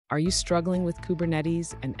Are you struggling with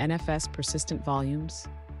Kubernetes and NFS persistent volumes?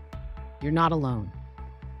 You're not alone.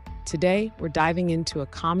 Today, we're diving into a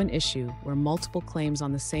common issue where multiple claims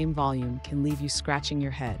on the same volume can leave you scratching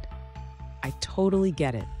your head. I totally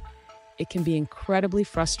get it. It can be incredibly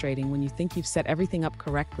frustrating when you think you've set everything up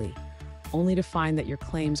correctly, only to find that your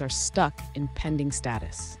claims are stuck in pending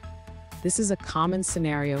status. This is a common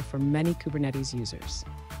scenario for many Kubernetes users.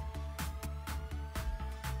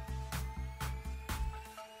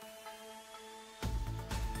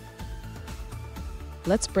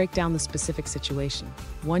 Let's break down the specific situation.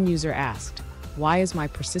 One user asked, "Why is my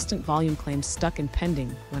persistent volume claim stuck in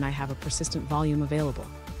pending when I have a persistent volume available?"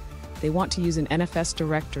 They want to use an NFS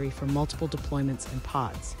directory for multiple deployments and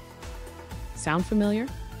pods. Sound familiar?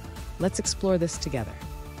 Let's explore this together.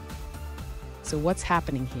 So what's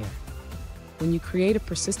happening here? When you create a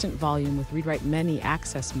persistent volume with read-write-many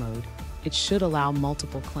access mode, it should allow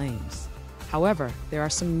multiple claims. However, there are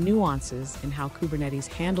some nuances in how Kubernetes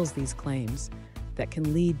handles these claims that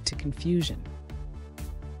can lead to confusion.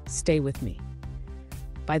 Stay with me.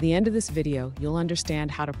 By the end of this video, you'll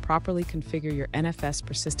understand how to properly configure your NFS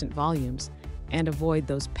persistent volumes and avoid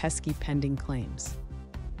those pesky pending claims.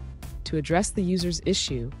 To address the user's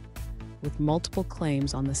issue with multiple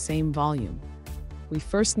claims on the same volume, we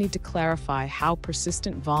first need to clarify how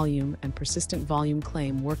persistent volume and persistent volume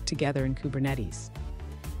claim work together in Kubernetes.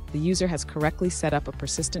 The user has correctly set up a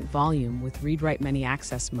persistent volume with read-write-many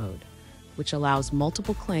access mode, which allows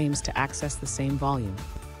multiple claims to access the same volume.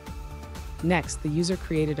 Next, the user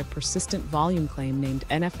created a persistent volume claim named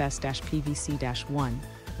NFS-PVC-1,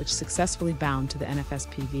 which successfully bound to the NFS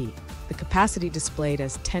PV. The capacity displayed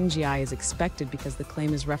as 10 GI is expected because the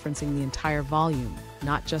claim is referencing the entire volume,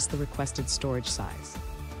 not just the requested storage size.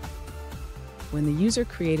 When the user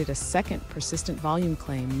created a second persistent volume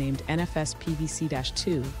claim named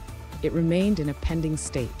NFS-PVC-2, it remained in a pending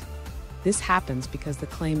state. This happens because the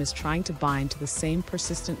claim is trying to bind to the same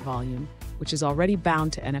persistent volume, which is already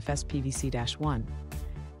bound to NFS PVC-1.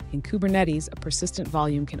 In Kubernetes, a persistent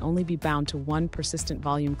volume can only be bound to one persistent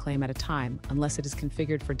volume claim at a time unless it is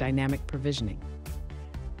configured for dynamic provisioning.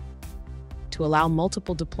 To allow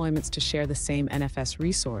multiple deployments to share the same NFS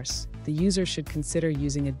resource, the user should consider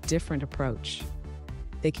using a different approach.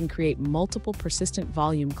 They can create multiple persistent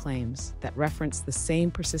volume claims that reference the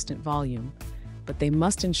same persistent volume, but they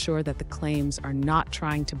must ensure that the claims are not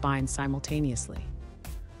trying to bind simultaneously.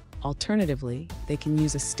 Alternatively, they can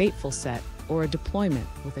use a stateful set or a deployment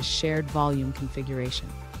with a shared volume configuration.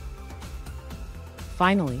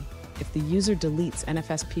 Finally, if the user deletes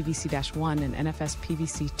NFS PVC-1 and NFS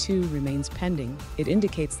PVC-2 remains pending, it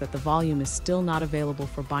indicates that the volume is still not available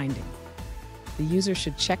for binding. The user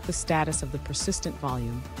should check the status of the persistent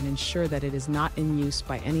volume and ensure that it is not in use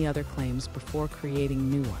by any other claims before creating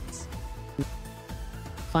new ones.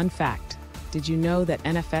 Fun fact, did you know that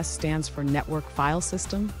NFS stands for Network File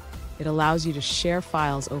System? It allows you to share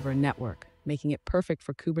files over a network, making it perfect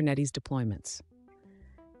for Kubernetes deployments.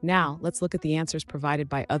 Now, let's look at the answers provided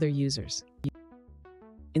by other users.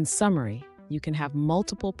 In summary, you can have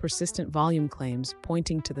multiple persistent volume claims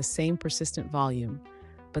pointing to the same persistent volume,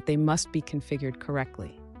 but they must be configured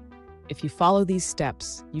correctly. If you follow these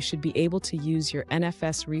steps, you should be able to use your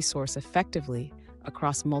NFS resource effectively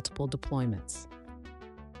across multiple deployments.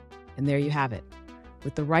 And there you have it.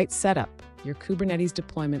 With the right setup, your Kubernetes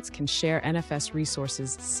deployments can share NFS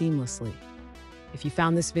resources seamlessly. If you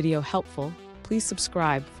found this video helpful, please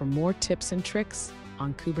subscribe for more tips and tricks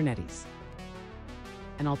on Kubernetes.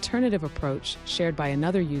 An alternative approach shared by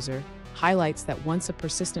another user highlights that once a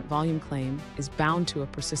persistent volume claim is bound to a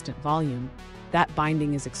persistent volume, that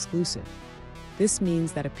binding is exclusive. This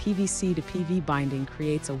means that a PVC to PV binding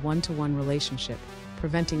creates a one-to-one relationship,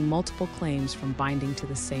 preventing multiple claims from binding to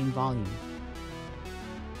the same volume.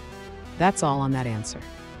 That's all on that answer.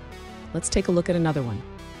 Let's take a look at another one.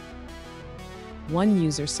 One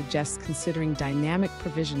user suggests considering dynamic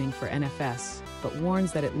provisioning for NFS, but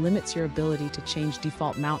warns that it limits your ability to change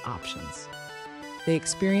default mount options. They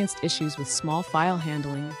experienced issues with small file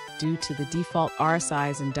handling due to the default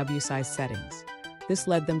RSIs and WSIs settings. This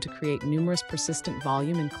led them to create numerous persistent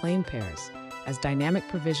volume and claim pairs, as dynamic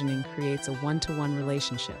provisioning creates a one-to-one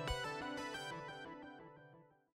relationship.